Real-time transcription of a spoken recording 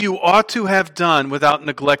you ought to have done without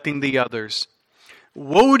neglecting the others.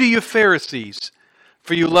 Woe to you, Pharisees,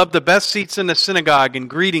 for you love the best seats in the synagogue and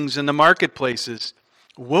greetings in the marketplaces.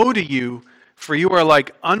 Woe to you, for you are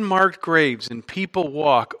like unmarked graves, and people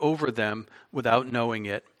walk over them without knowing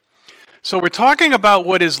it. So we're talking about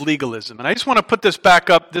what is legalism. And I just want to put this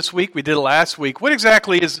back up this week. We did it last week. What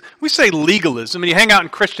exactly is, we say legalism, and you hang out in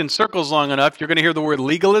Christian circles long enough, you're going to hear the word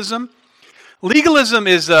legalism. Legalism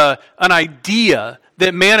is an idea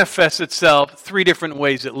that manifests itself three different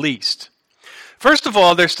ways at least. First of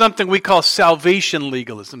all, there's something we call salvation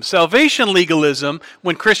legalism. Salvation legalism,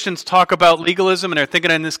 when Christians talk about legalism and they're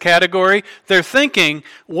thinking in this category, they're thinking,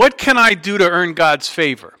 what can I do to earn God's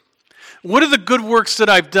favor? What are the good works that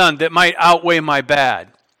I've done that might outweigh my bad?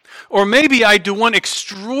 Or maybe I do one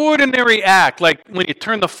extraordinary act, like when you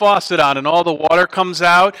turn the faucet on and all the water comes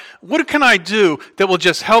out. What can I do that will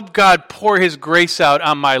just help God pour His grace out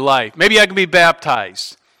on my life? Maybe I can be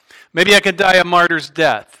baptized. Maybe I can die a martyr's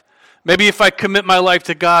death. Maybe if I commit my life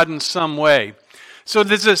to God in some way. So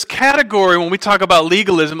there's this category when we talk about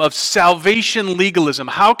legalism of salvation legalism.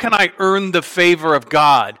 How can I earn the favor of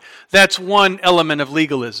God? That's one element of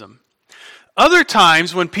legalism. Other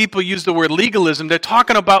times when people use the word legalism, they're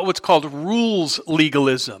talking about what's called rules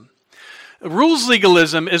legalism. Rules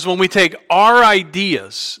legalism is when we take our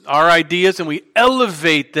ideas, and we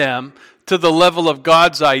elevate them to the level of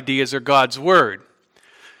God's ideas or God's word.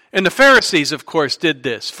 And the Pharisees, of course, did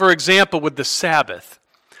this. For example, with the Sabbath.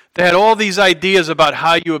 They had all these ideas about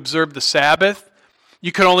how you observe the Sabbath.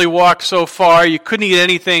 You could only walk so far. You couldn't eat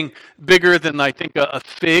anything bigger than, I think, a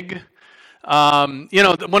fig. One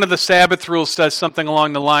of the Sabbath rules says something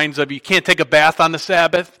along the lines of you can't take a bath on the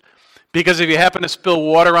Sabbath because if you happen to spill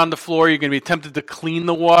water on the floor, you're going to be tempted to clean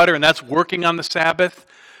the water, and that's working on the Sabbath.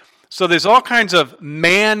 So there's all kinds of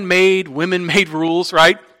man-made, women-made rules,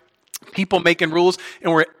 right? People making rules,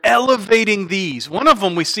 and we're elevating these. One of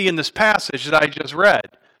them we see in this passage that I just read.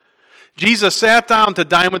 Jesus sat down to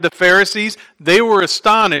dine with the Pharisees. They were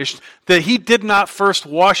astonished that He did not first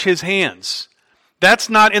wash His hands. That's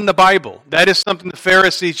not in the Bible. That is something the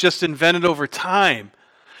Pharisees just invented over time.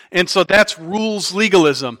 And so that's rules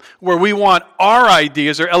legalism, where we want our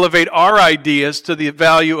ideas or elevate our ideas to the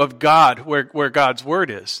value of God, where God's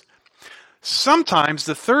word is. Sometimes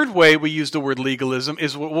the third way we use the word legalism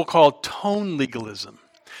is what we'll call tone legalism.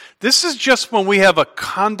 This is just when we have a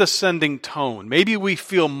condescending tone. Maybe we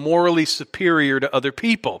feel morally superior to other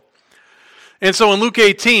people. And so in Luke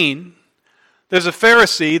 18, there's a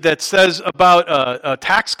Pharisee that says about a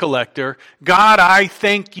tax collector, God, I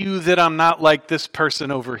thank you that I'm not like this person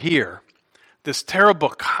over here. This terrible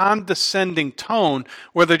condescending tone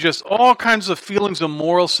where there's just all kinds of feelings of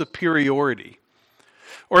moral superiority.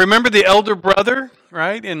 Or remember the elder brother,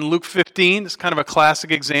 right? In Luke 15, it's kind of a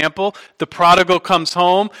classic example. The prodigal comes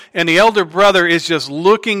home, and the elder brother is just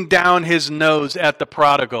looking down his nose at the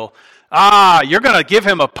prodigal. You're going to give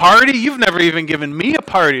him a party? You've never even given me a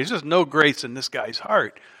party. There's just no grace in this guy's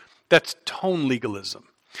heart. That's tone legalism.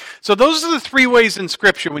 So those are the three ways in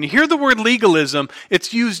Scripture. When you hear the word legalism,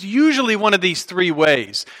 it's used usually one of these three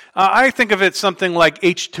ways. I think of it something like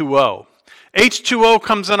H2O. H2O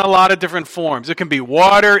comes in a lot of different forms. It can be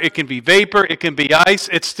water, it can be vapor, it can be ice.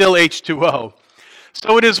 It's still H2O.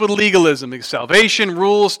 So it is with legalism. Salvation,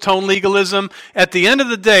 rules, tone legalism. At the end of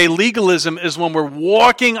the day, legalism is when we're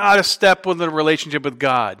walking out of step with a relationship with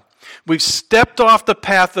God. We've stepped off the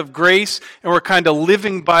path of grace, and we're kind of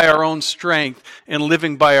living by our own strength and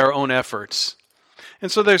living by our own efforts.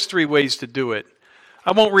 And so there's three ways to do it.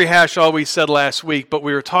 I won't rehash all we said last week, but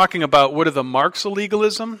we were talking about what are the marks of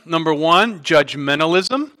legalism. Number one,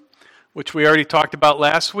 judgmentalism, which we already talked about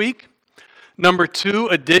last week. Number two,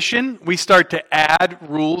 addition. We start to add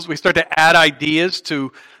rules. We start to add ideas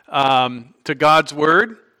to God's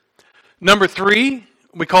word. Number three,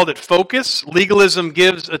 we called it focus. Legalism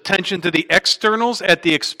gives attention to the externals at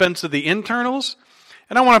the expense of the internals.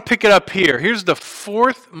 And I want to pick it up here. Here's the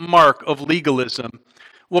fourth mark of legalism.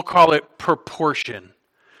 We'll call it proportion.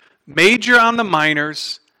 Major on the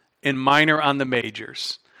minors and minor on the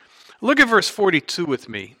majors. Look at verse 42 with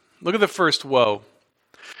me. Look at the first woe.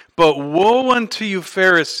 But woe unto you,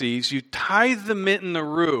 Pharisees, you tithe the mint and the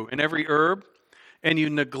rue and every herb, and you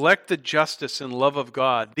neglect the justice and love of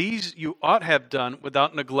God. These you ought have done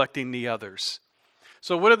without neglecting the others.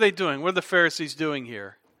 So what are they doing? What are the Pharisees doing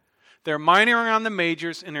here? They're minoring on the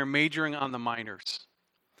majors and they're majoring on the minors.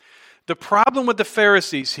 The problem with the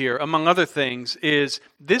Pharisees here, among other things, is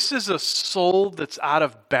this is a soul that's out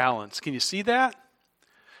of balance. Can you see that?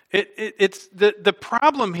 It's the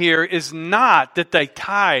problem here is not that they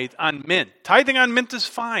tithe on mint. Tithing on mint is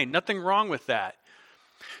fine. Nothing wrong with that.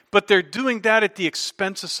 but they're doing that at the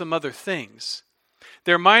expense of some other things.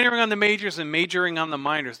 They're minoring on the majors and majoring on the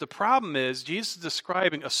minors. The problem is Jesus is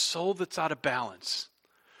describing a soul that's out of balance,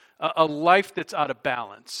 a life that's out of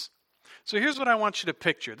balance. So here's what I want you to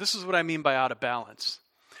picture. This is what I mean by out of balance.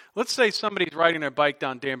 Let's say somebody's riding their bike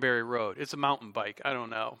down Danbury Road. It's a mountain bike. I don't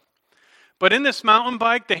know. But in this mountain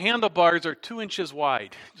bike, the handlebars are 2 inches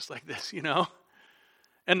wide, just like this,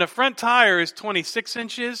 And the front tire is 26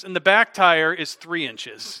 inches, and the back tire is 3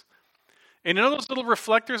 inches. And you know those little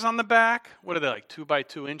reflectors on the back? What are they, like 2 by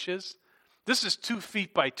 2 inches? This is 2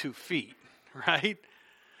 feet by 2 feet, right?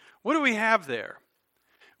 What do we have there?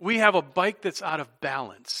 We have a bike that's out of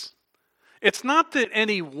balance. It's not that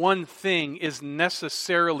any one thing is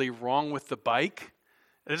necessarily wrong with the bike.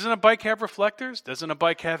 Doesn't a bike have reflectors? Doesn't a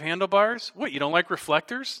bike have handlebars? What, you don't like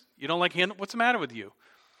reflectors? You don't like what's the matter with you?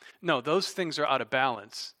 No, those things are out of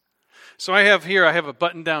balance. So I have a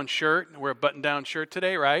button-down shirt. I wear a button-down shirt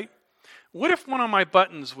today, right? What if one of my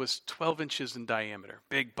buttons was 12 inches in diameter?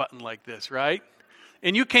 Big button like this, right?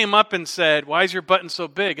 And you came up and said, why is your button so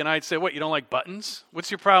big? And I'd say, what, you don't like buttons? What's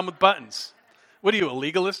your problem with buttons? What are you, a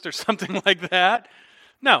legalist or something like that?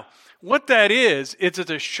 No. What that is, it's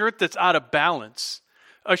a shirt that's out of balance.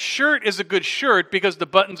 A shirt is a good shirt because the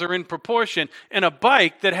buttons are in proportion, and a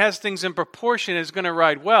bike that has things in proportion is going to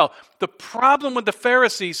ride well. The problem with the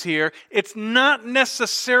Pharisees here, it's not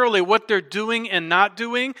necessarily what they're doing and not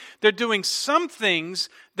doing. They're doing some things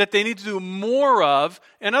that they need to do more of,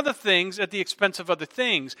 and other things at the expense of other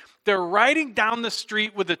things. They're riding down the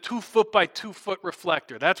street with a 2 foot by 2 foot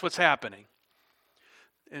reflector. That's what's happening.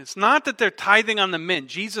 And it's not that they're tithing on the mint.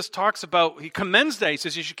 Jesus talks about, he commends that. He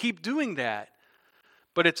says you should keep doing that.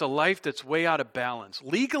 But it's a life that's way out of balance.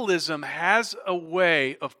 Legalism has a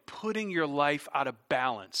way of putting your life out of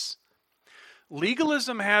balance.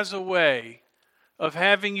 Legalism has a way of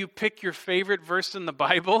having you pick your favorite verse in the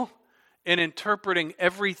Bible and interpreting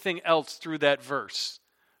everything else through that verse,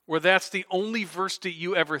 where that's the only verse that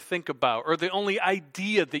you ever think about, or the only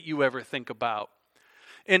idea that you ever think about.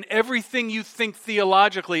 And everything you think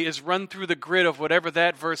theologically is run through the grid of whatever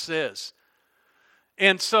that verse is.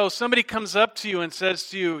 And so somebody comes up to you and says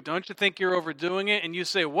to you, don't you think you're overdoing it? And you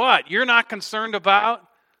say, what? You're not concerned about?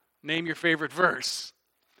 Name your favorite verse.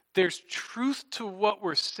 There's truth to what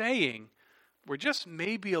we're saying. We're just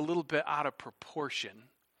maybe a little bit out of proportion.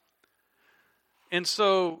 And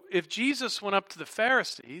so if Jesus went up to the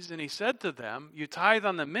Pharisees and he said to them, you tithe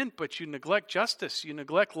on the mint, but you neglect justice, you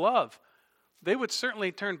neglect love, they would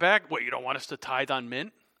certainly turn back. What, you don't want us to tithe on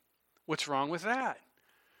mint? What's wrong with that?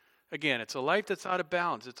 Again, it's a life that's out of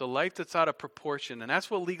balance. It's a life that's out of proportion. And that's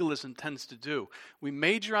what legalism tends to do. We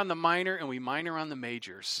major on the minor and we minor on the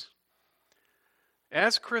majors.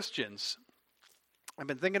 As Christians, I've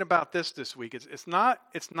been thinking about this week. It's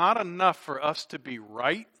not enough for us to be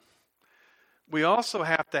right. We also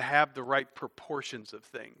have to have the right proportions of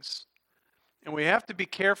things. And we have to be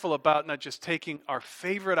careful about not just taking our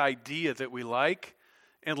favorite idea that we like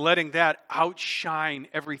and letting that outshine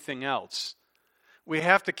everything else. We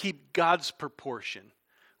have to keep God's proportion.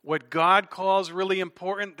 What God calls really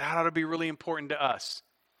important, that ought to be really important to us.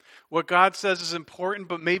 What God says is important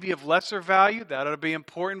but maybe of lesser value, that ought to be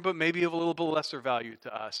important but maybe of a little bit lesser value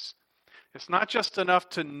to us. It's not just enough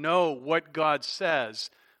to know what God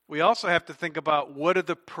says. We also have to think about what are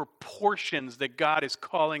the proportions that God is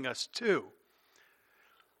calling us to.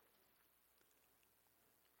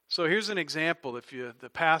 So here's an example. The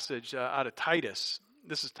passage out of Titus.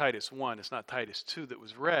 This is Titus 1. It's not Titus 2 that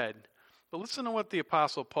was read. But listen to what the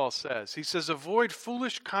Apostle Paul says. He says, avoid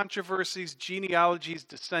foolish controversies, genealogies,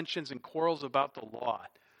 dissensions, and quarrels about the law.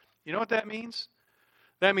 You know what that means?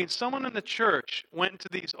 That means someone in the church went into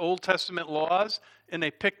these Old Testament laws and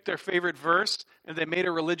they picked their favorite verse and they made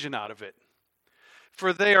a religion out of it.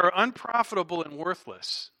 For they are unprofitable and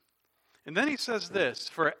worthless. And then he says this,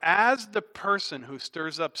 for as the person who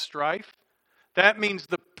stirs up strife, that means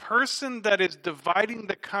the person that is dividing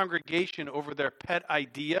the congregation over their pet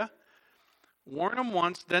idea, warn them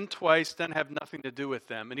once, then twice, then have nothing to do with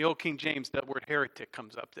them. In the Old King James, that word heretic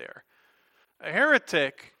comes up there. A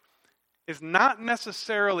heretic is not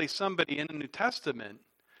necessarily somebody in the New Testament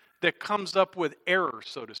that comes up with error,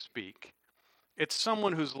 so to speak. It's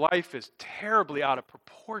someone whose life is terribly out of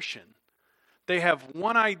proportion. They have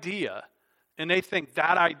one idea, and they think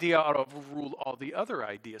that idea ought to overrule all the other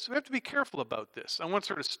ideas. So we have to be careful about this. I once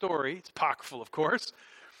heard a story, it's apocryphal, of course.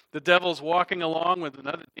 The devil's walking along with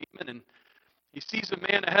another demon, and he sees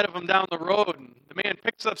a man ahead of him down the road, and the man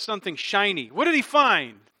picks up something shiny. What did he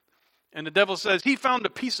find? And the devil says, he found a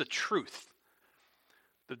piece of truth.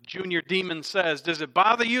 The junior demon says, does it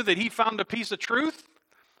bother you that he found a piece of truth?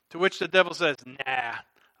 To which the devil says, nah,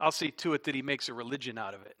 I'll see to it that he makes a religion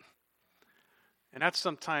out of it. And that's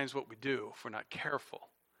sometimes what we do if we're not careful.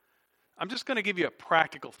 I'm just going to give you a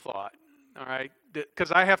practical thought, all right?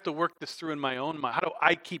 Because I have to work this through in my own mind. How do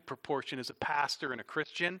I keep proportion as a pastor and a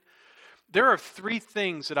Christian? There are 3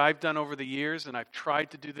 things that I've done over the years, and I've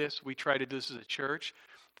tried to do this. We try to do this as a church.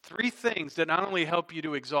 3 things that not only help you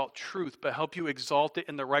to exalt truth, but help you exalt it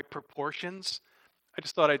in the right proportions. I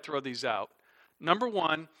just thought I'd throw these out. Number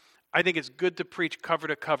 1, I think it's good to preach cover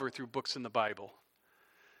to cover through books in the Bible.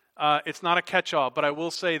 It's not a catch-all, but I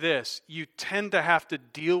will say this. You tend to have to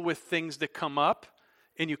deal with things that come up,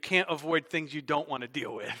 and you can't avoid things you don't want to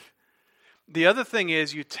deal with. The other thing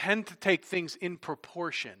is you tend to take things in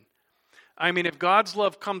proportion. I mean, if God's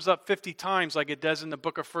love comes up 50 times like it does in the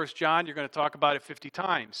book of 1 John, you're going to talk about it 50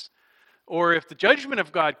 times. Or if the judgment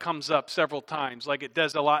of God comes up several times like it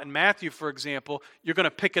does a lot in Matthew, for example, you're going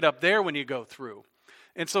to pick it up there when you go through.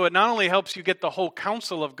 And so it not only helps you get the whole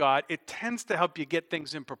counsel of God, it tends to help you get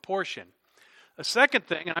things in proportion. A second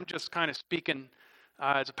thing, and I'm just kind of speaking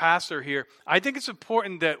as a pastor here, I think it's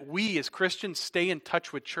important that we as Christians stay in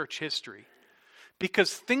touch with church history.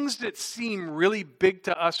 Because things that seem really big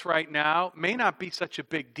to us right now may not be such a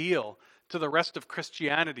big deal to the rest of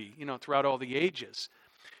Christianity, throughout all the ages.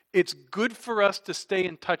 It's good for us to stay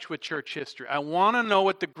in touch with church history. I want to know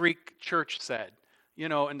what the Greek church said, in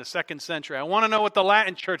the 2nd century. I want to know what the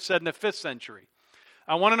Latin church said in the 5th century.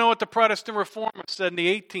 I want to know what the Protestant Reformers said in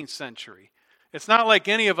the 18th century. It's not like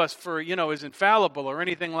any of us is infallible or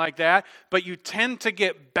anything like that, but you tend to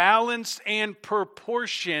get balance and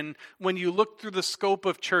proportion when you look through the scope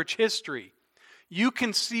of church history. You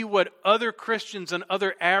can see what other Christians in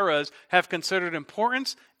other eras have considered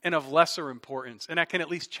importance and of lesser importance, and that can at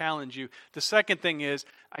least challenge you. The second thing is,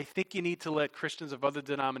 I think you need to let Christians of other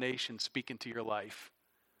denominations speak into your life.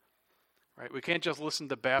 Right? We can't just listen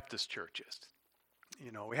to Baptist churches.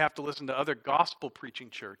 We have to listen to other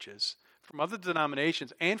gospel-preaching churches from other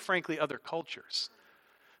denominations and, frankly, other cultures.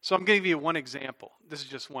 So I'm going to give you one example. This is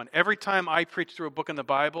just one. Every time I preach through a book in the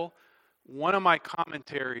Bible, one of my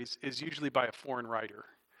commentaries is usually by a foreign writer.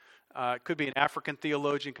 It could be an African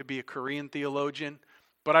theologian, could be a Korean theologian,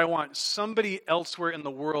 but I want somebody elsewhere in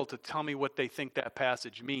the world to tell me what they think that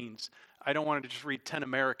passage means. I don't want to just read 10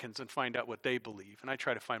 Americans and find out what they believe, and I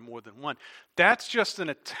try to find more than one. That's just an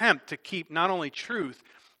attempt to keep not only truth,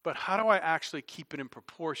 but how do I actually keep it in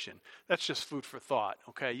proportion? That's just food for thought,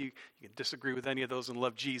 okay? You can disagree with any of those and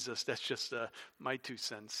love Jesus. That's just my 2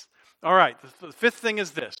 cents. All right, the 5th thing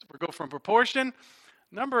is this. We go from proportion.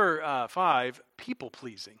 Number 5,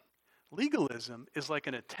 people-pleasing. Legalism is like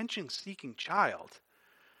an attention-seeking child.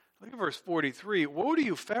 Look at verse 43. Woe to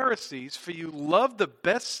you, Pharisees, for you love the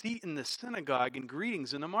best seat in the synagogue and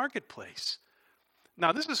greetings in the marketplace.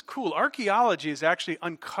 Now, this is cool. Archaeology has actually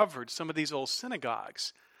uncovered some of these old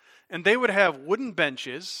synagogues. And they would have wooden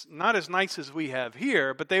benches, not as nice as we have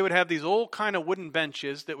here, but they would have these old kind of wooden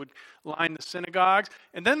benches that would line the synagogues.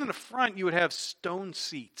 And then in the front, you would have stone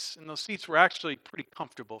seats. And those seats were actually pretty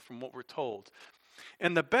comfortable from what we're told.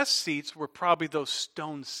 And the best seats were probably those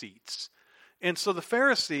stone seats. And so the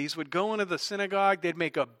Pharisees would go into the synagogue, they'd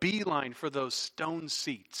make a beeline for those stone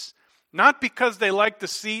seats. Not because they liked the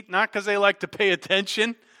seat, not because they liked to pay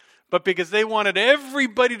attention, but because they wanted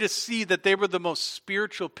everybody to see that they were the most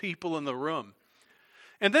spiritual people in the room.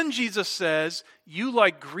 And then Jesus says, you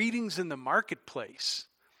like greetings in the marketplace.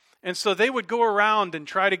 And so they would go around and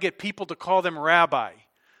try to get people to call them rabbi.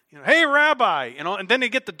 Hey, rabbi, and then they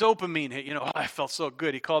get the dopamine hit. I felt so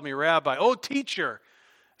good. He called me rabbi. Oh, teacher.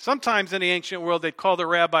 Sometimes in the ancient world, they'd call the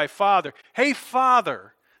rabbi father. Hey,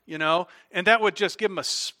 father, and that would just give them a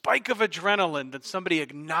spike of adrenaline that somebody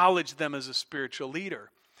acknowledged them as a spiritual leader.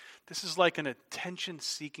 This is like an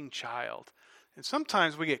attention-seeking child. And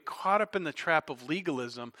sometimes we get caught up in the trap of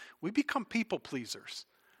legalism. We become people pleasers.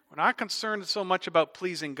 We're not concerned so much about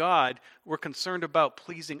pleasing God. We're concerned about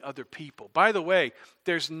pleasing other people. By the way,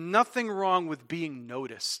 there's nothing wrong with being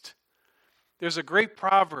noticed. There's a great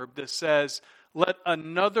proverb that says, let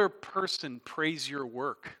another person praise your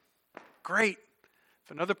work. Great.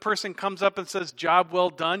 If another person comes up and says, job well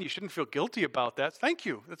done, you shouldn't feel guilty about that. Thank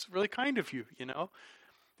you. That's really kind of you,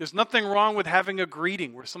 There's nothing wrong with having a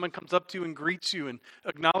greeting where someone comes up to you and greets you and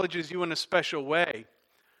acknowledges you in a special way.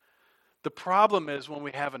 The problem is when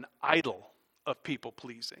we have an idol of people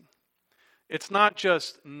pleasing. It's not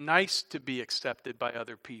just nice to be accepted by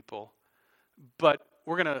other people, but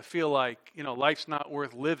we're going to feel like, life's not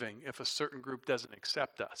worth living if a certain group doesn't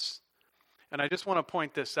accept us. And I just want to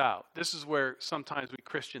point this out. This is where sometimes we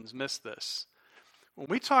Christians miss this. When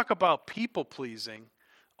we talk about people pleasing,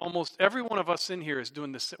 almost every one of us in here is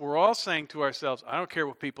doing this. We're all saying to ourselves, I don't care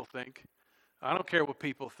what people think. I don't care what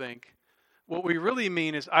people think. What we really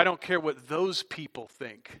mean is I don't care what those people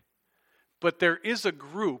think. But there is a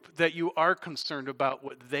group that you are concerned about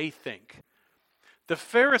what they think. The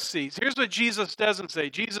Pharisees, here's what Jesus doesn't say.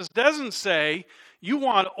 Jesus doesn't say, you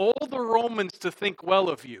want all the Romans to think well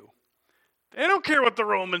of you. They don't care what the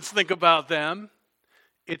Romans think about them.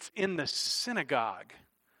 It's in the synagogue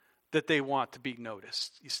that they want to be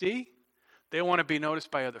noticed. You see? They want to be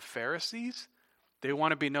noticed by other Pharisees. They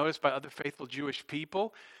want to be noticed by other faithful Jewish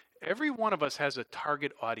people. Every one of us has a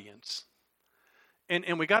target audience.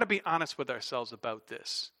 And we got to be honest with ourselves about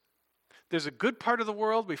this. There's a good part of the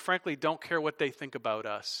world, we frankly don't care what they think about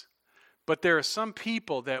us. But there are some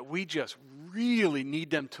people that we just really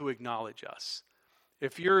need them to acknowledge us.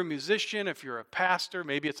 If you're a musician, if you're a pastor,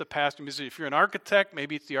 maybe it's a pastor musician. If you're an architect,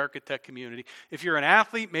 maybe it's the architect community. If you're an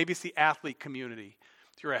athlete, maybe it's the athlete community.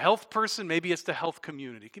 If you're a health person, maybe it's the health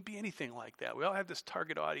community. It can be anything like that. We all have this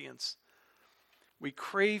target audience. We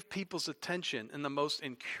crave people's attention in the most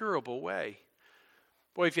incurable way.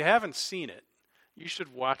 Boy, if you haven't seen it, you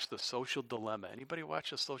should watch The Social Dilemma. Anybody watch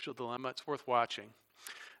The Social Dilemma? It's worth watching.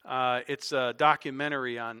 It's a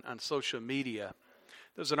documentary on social media.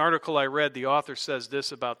 There's an article I read. The author says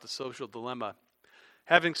this about The Social Dilemma.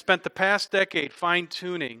 Having spent the past decade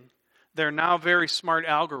fine-tuning their now very smart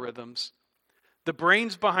algorithms, the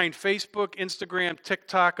brains behind Facebook, Instagram,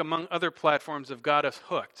 TikTok, among other platforms have got us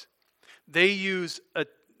hooked. They use a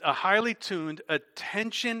highly tuned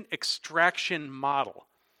attention extraction model.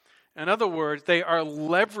 In other words, they are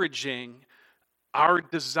leveraging our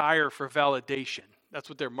desire for validation. That's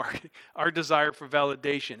what they're marketing, our desire for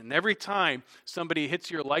validation. And every time somebody hits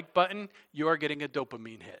your like button, you are getting a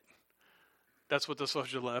dopamine hit. That's what that's what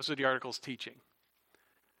the article's teaching.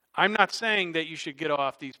 I'm not saying that you should get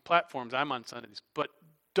off these platforms. I'm on Sundays, but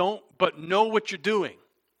know what you're doing.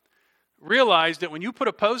 Realize that when you put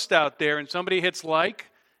a post out there and somebody hits like,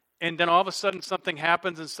 and then all of a sudden something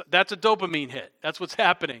happens, and that's a dopamine hit. That's what's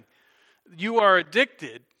happening. You are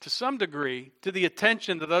addicted to some degree to the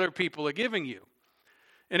attention that other people are giving you.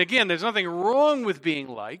 And again, there's nothing wrong with being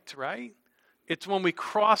liked, right? It's when we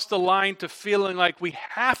cross the line to feeling like we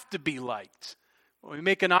have to be liked. When we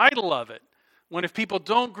make an idol of it. When if people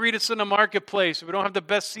don't greet us in the marketplace, if we don't have the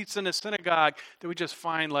best seats in the synagogue, then we just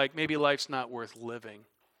find like maybe life's not worth living.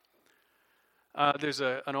 There's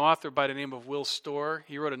an author by the name of Will Storr.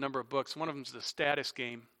 He wrote a number of books. One of them is The Status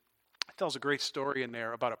Game. It tells a great story in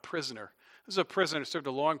there about a prisoner. This is a prisoner who served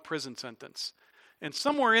a long prison sentence. And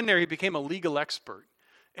somewhere in there, he became a legal expert.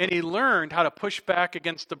 And he learned how to push back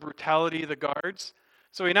against the brutality of the guards.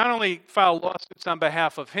 So he not only filed lawsuits on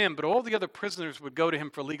behalf of him, but all the other prisoners would go to him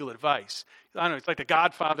for legal advice. I don't know, it's like the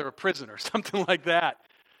Godfather of prison or something like that.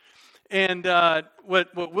 And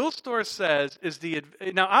what Will Storr says is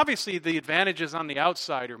now obviously the advantages on the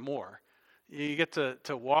outside are more. You get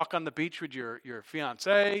to walk on the beach with your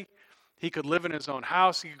fiancé. He could live in his own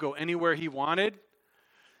house. He could go anywhere he wanted.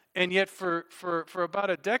 And yet for about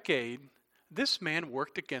a decade, this man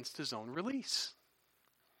worked against his own release.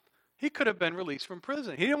 He could have been released from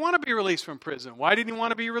prison. He didn't want to be released from prison. Why didn't he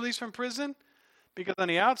want to be released from prison? Because on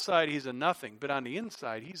the outside, he's a nothing. But on the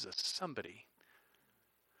inside, he's a somebody.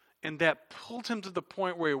 And that pulled him to the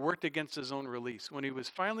point where he worked against his own release. When he was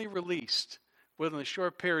finally released, within a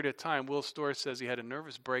short period of time, Will Storr says he had a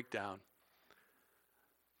nervous breakdown.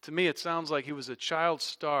 To me, it sounds like he was a child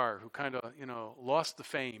star who kind of, lost the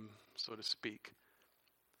fame, so to speak.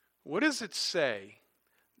 What does it say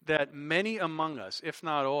that many among us, if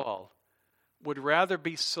not all, would rather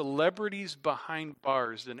be celebrities behind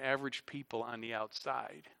bars than average people on the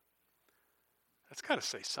outside? That's got to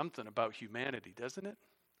say something about humanity, doesn't it?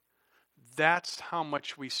 That's how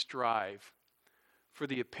much we strive for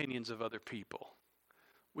the opinions of other people.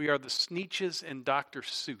 We are the Sneetches and Dr.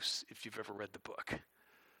 Seuss, if you've ever read the book.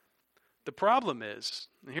 The problem is,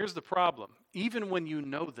 and here's the problem, even when you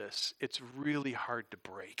know this, it's really hard to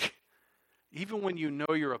break. Even when you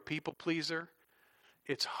know you're a people pleaser,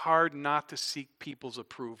 it's hard not to seek people's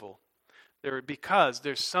approval. Because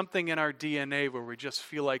there's something in our DNA where we just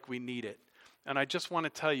feel like we need it. And I just want to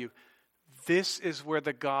tell you, this is where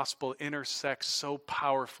the gospel intersects so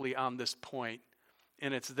powerfully on this point.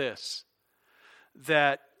 And it's this,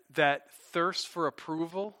 that thirst for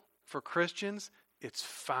approval for Christians, it's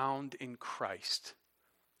found in Christ.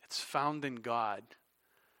 It's found in God.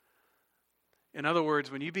 In other words,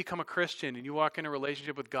 when you become a Christian and you walk in a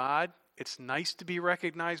relationship with God, it's nice to be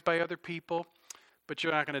recognized by other people, but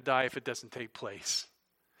you're not going to die if it doesn't take place.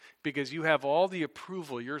 Because you have all the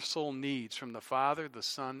approval your soul needs from the Father, the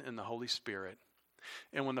Son, and the Holy Spirit.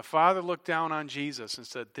 And when the Father looked down on Jesus and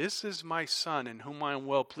said, "This is my Son in whom I am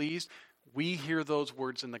well pleased," we hear those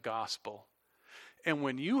words in the gospel. And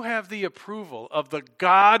when you have the approval of the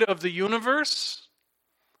God of the universe,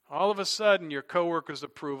 all of a sudden your coworker's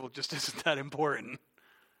approval just isn't that important.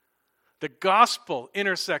 The gospel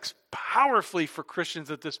intersects powerfully for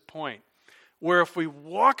Christians at this point, where if we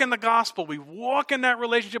walk in the gospel, we walk in that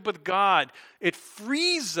relationship with God, it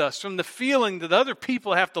frees us from the feeling that other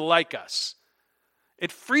people have to like us.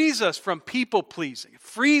 It frees us from people pleasing. It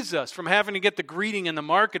frees us from having to get the greeting in the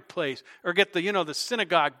marketplace or get the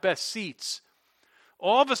synagogue best seats.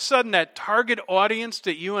 All of a sudden, that target audience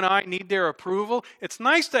that you and I need their approval, it's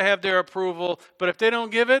nice to have their approval, but if they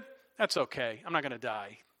don't give it, that's okay. I'm not going to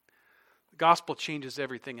die. The gospel changes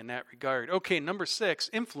everything in that regard. Okay, number 6,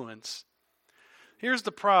 influence. Here's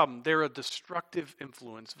the problem. They're a destructive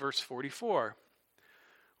influence. Verse 44.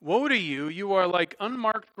 Woe to you, you are like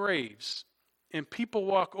unmarked graves, and people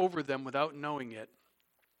walk over them without knowing it.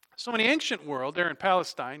 So in the ancient world, there in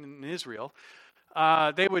Palestine and in Israel,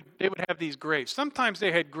 they would have these graves. Sometimes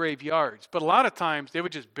they had graveyards, but a lot of times they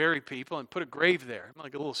would just bury people and put a grave there,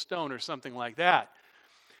 like a little stone or something like that.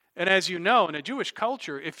 And as you know, in a Jewish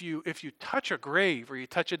culture, if you touch a grave or you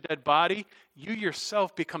touch a dead body, you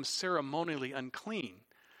yourself become ceremonially unclean.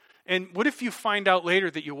 And what if you find out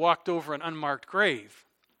later that you walked over an unmarked grave?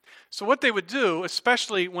 So what they would do,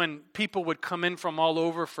 especially when people would come in from all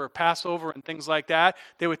over for Passover and things like that,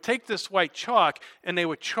 they would take this white chalk and they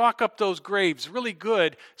would chalk up those graves really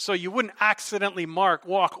good so you wouldn't accidentally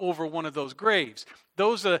walk over one of those graves.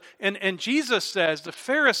 And Jesus says the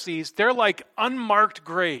Pharisees, they're like unmarked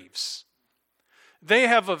graves. They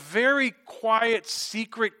have a very quiet,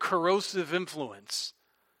 secret, corrosive influence.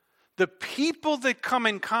 The people that come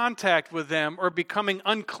in contact with them are becoming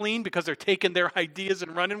unclean because they're taking their ideas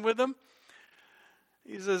and running with them.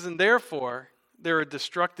 He says, and therefore, they're a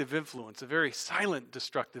destructive influence, a very silent,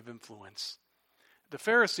 destructive influence. The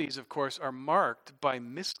Pharisees, of course, are marked by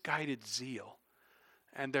misguided zeal.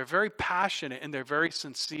 And they're very passionate and they're very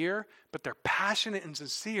sincere, but they're passionate and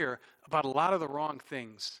sincere about a lot of the wrong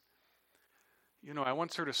things. You know, I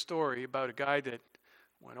once heard a story about a guy that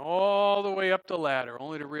went all the way up the ladder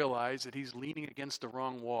only to realize that he's leaning against the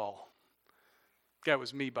wrong wall. That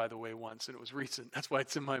was me, by the way, once, and it was recent. That's why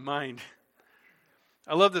it's in my mind.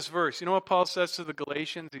 I love this verse. You know what Paul says to the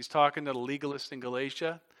Galatians? He's talking to the legalists in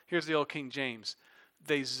Galatia. Here's the old King James.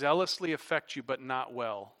 They zealously affect you, but not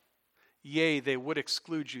well. Yea, they would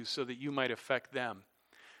exclude you so that you might affect them.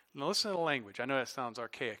 Now listen to the language. I know that sounds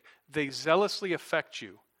archaic. They zealously affect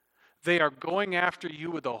you. They are going after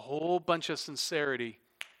you with a whole bunch of sincerity,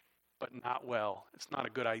 but not well. It's not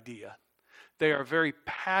a good idea. They are very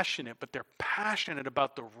passionate, but they're passionate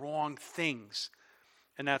about the wrong things.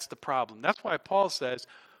 And that's the problem. That's why Paul says,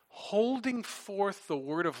 holding forth the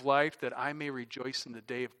word of life that I may rejoice in the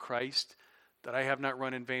day of Christ, that I have not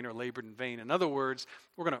run in vain or labored in vain. In other words,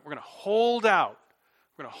 we're going to hold out.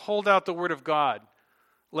 We're going to hold out the word of God,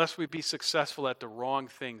 lest we be successful at the wrong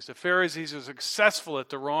things. The Pharisees are successful at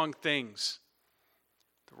the wrong things.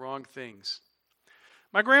 The wrong things.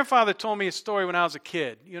 My grandfather told me a story when I was a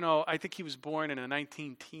kid. You know, I think he was born in the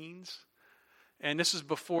 19-teens. And this is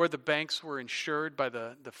before the banks were insured by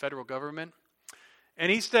the federal government.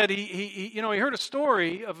 And he said he heard a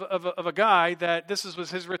story of a guy that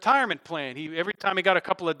was his retirement plan. Every time he got a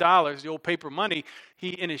couple of dollars, the old paper money, he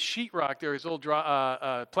in his sheetrock there, his old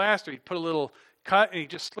plaster, he'd put a little cut and he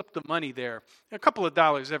just slipped the money there. A couple of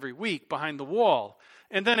dollars every week behind the wall.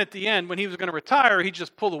 And then at the end, when he was going to retire, he'd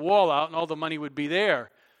just pull the wall out and all the money would be there.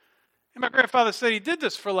 And my grandfather said he did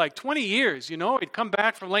this for like 20 years, you know. He'd come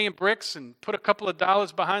back from laying bricks and put a couple of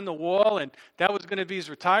dollars behind the wall, and that was going to be his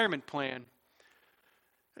retirement plan.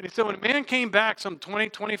 And he said when a man came back some 20,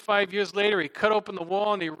 25 years later, he cut open the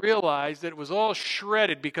wall and he realized that it was all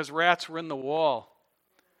shredded because rats were in the wall.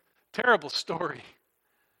 Terrible story.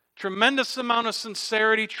 Tremendous amount of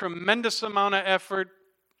sincerity, tremendous amount of effort,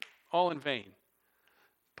 all in vain.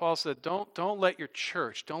 Paul said, don't let your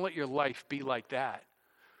church, don't let your life be like that.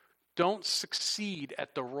 Don't succeed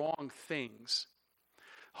at the wrong things.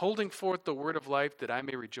 Holding forth the word of life that I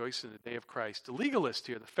may rejoice in the day of Christ. The legalists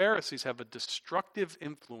here, the Pharisees, have a destructive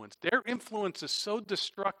influence. Their influence is so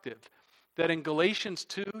destructive that in Galatians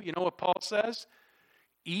 2, you know what Paul says?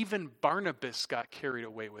 Even Barnabas got carried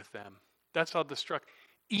away with them. That's how destructive.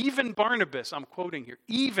 Even Barnabas, I'm quoting here,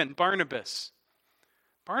 even Barnabas.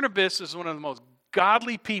 Barnabas is one of the most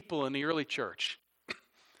godly people in the early church.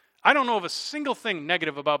 I don't know of a single thing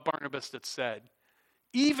negative about Barnabas that's said.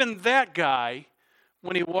 Even that guy,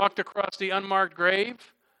 when he walked across the unmarked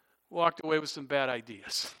grave, walked away with some bad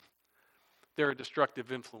ideas. They're a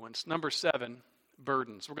destructive influence. Number 7,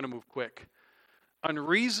 burdens. We're going to move quick.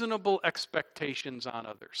 Unreasonable expectations on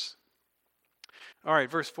others. All right,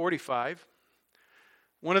 verse 45.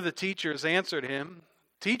 One of the teachers answered him,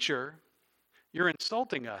 "Teacher, you're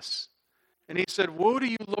insulting us." And he said, "Woe to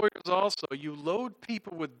you lawyers also, you load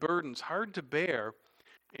people with burdens hard to bear,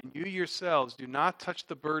 and you yourselves do not touch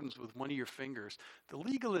the burdens with one of your fingers." The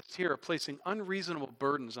legalists here are placing unreasonable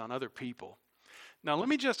burdens on other people. Now let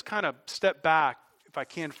me just kind of step back, if I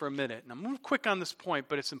can, for a minute. And I'm going to move quick on this point,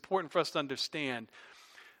 but it's important for us to understand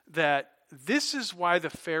that this is why the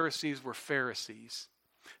Pharisees were Pharisees.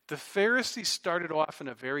 The Pharisees started off in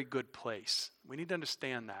a very good place. We need to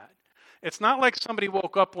understand that. It's not like somebody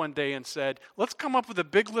woke up one day and said, let's come up with a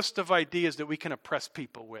big list of ideas that we can oppress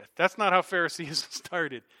people with. That's not how Pharisees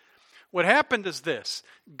started. What happened is this.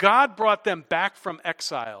 God brought them back from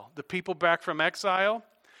exile. The people back from exile,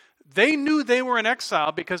 they knew they were in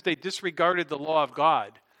exile because they disregarded the law of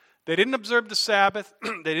God. They didn't observe the Sabbath.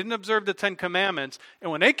 They didn't observe the Ten Commandments.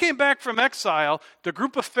 And when they came back from exile, the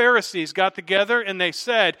group of Pharisees got together and they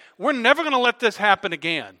said, we're never going to let this happen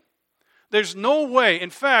again. There's no way.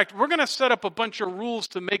 In fact, we're going to set up a bunch of rules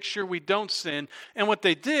to make sure we don't sin. And what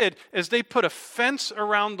they did is they put a fence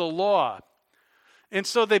around the law. And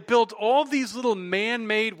so they built all these little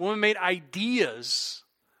man-made, woman-made ideas.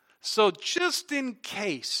 So just in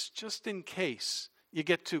case you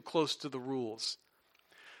get too close to the rules.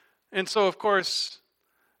 And so, of course,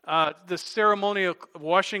 the ceremonial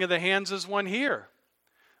washing of the hands is one here.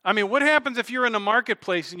 I mean, what happens if you're in a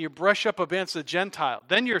marketplace and you brush up against a Gentile?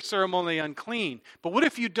 Then you're ceremonially unclean. But what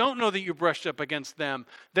if you don't know that you brushed up against them?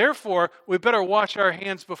 Therefore, we better wash our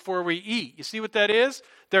hands before we eat. You see what that is?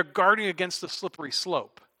 They're guarding against the slippery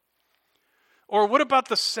slope. Or what about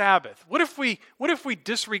the Sabbath? What if we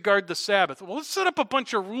disregard the Sabbath? Well, let's set up a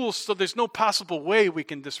bunch of rules so there's no possible way we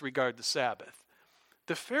can disregard the Sabbath.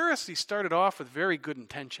 The Pharisees started off with very good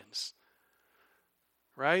intentions,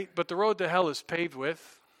 right? But the road to hell is paved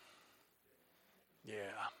with,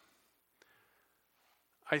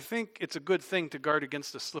 I think it's a good thing to guard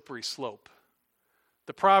against the slippery slope.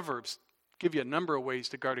 The Proverbs give you a number of ways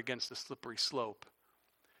to guard against the slippery slope.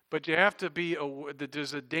 But you have to be aware that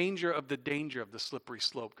there's a danger of the slippery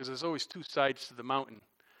slope, because there's always two sides to the mountain.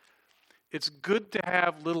 It's good to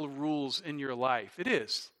have little rules in your life. It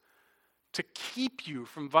is. To keep you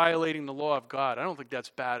from violating the law of God. I don't think that's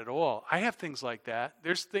bad at all. I have things like that.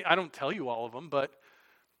 I don't tell you all of them, but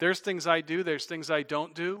there's things I do, there's things I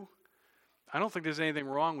don't do. I don't think there's anything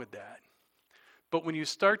wrong with that. But when you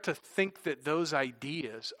start to think that those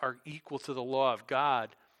ideas are equal to the law of God,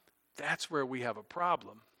 that's where we have a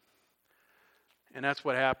problem. And that's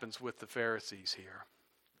what happens with the Pharisees here.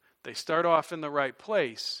 They start off in the right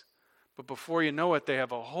place, but before you know it, they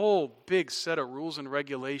have a whole big set of rules and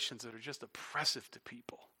regulations that are just oppressive to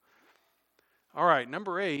people. All right,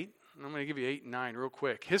 number 8. I'm going to give you 8 and 9 real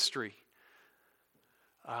quick. History.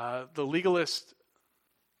 The legalists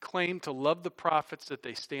claim to love the prophets that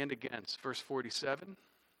they stand against. Verse 47.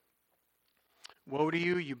 Woe to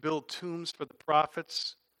you, you build tombs for the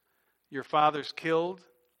prophets your fathers killed.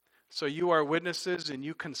 So you are witnesses, and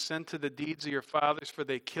you consent to the deeds of your fathers, for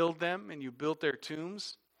they killed them, and you built their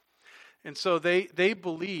tombs. And so they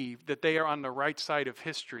believe that they are on the right side of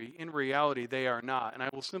history. In reality, they are not. And I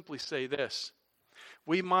will simply say this.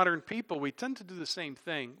 We modern people, we tend to do the same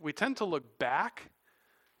thing. We tend to look back,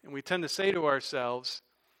 and we tend to say to ourselves,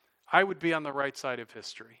 I would be on the right side of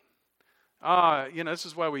history. This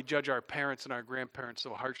is why we judge our parents and our grandparents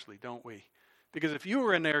so harshly, don't we? Because if you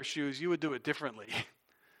were in their shoes, you would do it differently.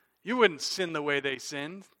 You wouldn't sin the way they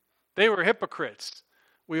sinned. They were hypocrites.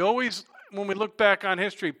 We always, when we look back on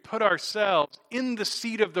history, put ourselves in the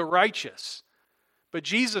seat of the righteous. But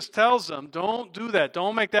Jesus tells them, don't do that.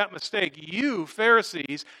 Don't make that mistake. You,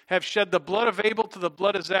 Pharisees, have shed the blood of Abel to the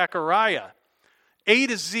blood of Zechariah. A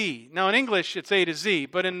to Z. Now in English it's A to Z,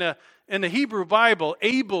 but in the Hebrew Bible,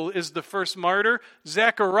 Abel is the first martyr.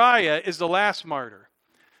 Zechariah is the last martyr.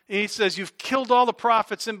 And he says, you've killed all the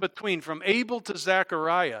prophets in between, from Abel to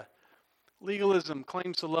Zechariah. Legalism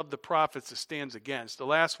claims to love the prophets it stands against. The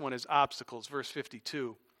last one is obstacles, verse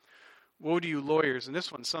 52. Woe to you lawyers, and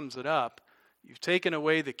this one sums it up. You've taken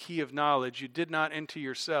away the key of knowledge. You did not enter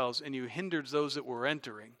yourselves, and you hindered those that were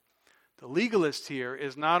entering. The legalist here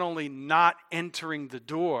is not only not entering the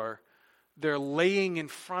door, they're laying in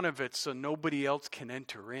front of it so nobody else can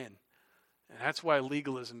enter in. And that's why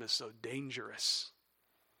legalism is so dangerous.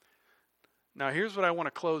 Now here's what I want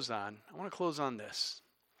to close on. I want to close on this.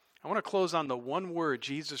 I want to close on the one word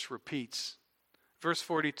Jesus repeats. Verse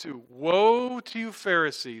 42, woe to you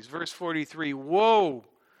Pharisees. Verse 43, woe.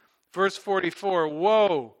 Verse 44,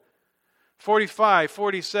 woe. 45,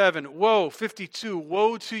 47, woe. 52,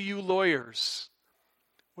 woe to you lawyers.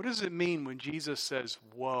 What does it mean when Jesus says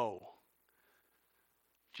woe?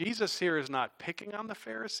 Jesus here is not picking on the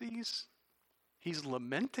Pharisees. He's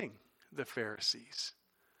lamenting the Pharisees.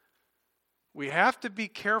 We have to be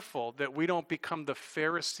careful that we don't become the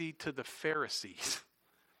Pharisee to the Pharisees,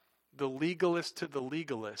 the legalist to the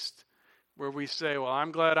legalist, where we say, well,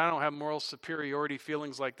 I'm glad I don't have moral superiority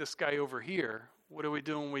feelings like this guy over here. What do we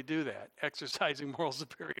do when we do that? Exercising moral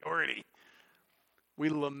superiority. We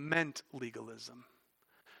lament legalism.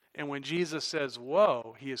 And when Jesus says,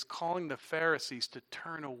 woe, he is calling the Pharisees to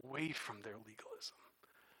turn away from their legalism.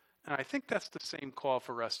 And I think that's the same call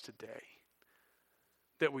for us today.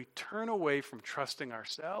 That we turn away from trusting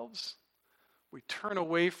ourselves. We turn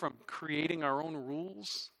away from creating our own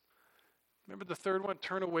rules. Remember the third one?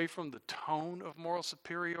 Turn away from the tone of moral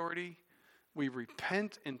superiority. We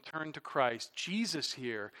repent and turn to Christ. Jesus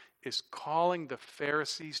here is calling the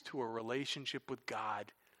Pharisees to a relationship with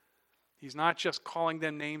God. He's not just calling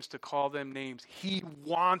them names to call them names. He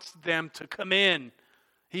wants them to come in.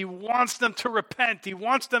 He wants them to repent. He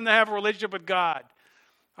wants them to have a relationship with God.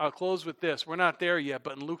 I'll close with this. We're not there yet,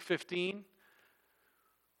 but in Luke 15,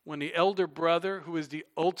 when the elder brother, who is the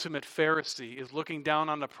ultimate Pharisee, is looking down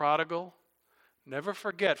on the prodigal, never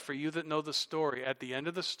forget, for you that know the story, at the end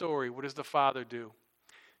of the story, what does the father do?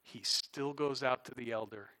 He still goes out to the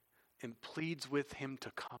elder and pleads with him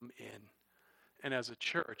to come in. And as a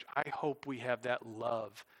church, I hope we have that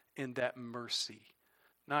love and that mercy,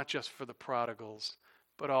 not just for the prodigals,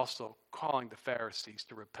 but also calling the Pharisees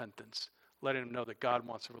to repentance, letting them know that God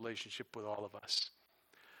wants a relationship with all of us.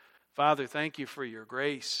 Father, thank you for your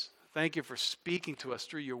grace. Thank you for speaking to us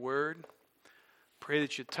through your word. Pray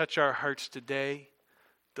that you touch our hearts today.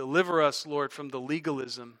 Deliver us, Lord, from the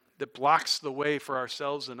legalism that blocks the way for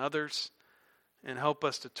ourselves and others, and help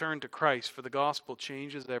us to turn to Christ, for the gospel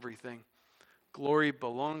changes everything. Glory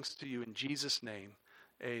belongs to you in Jesus' name.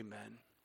 Amen.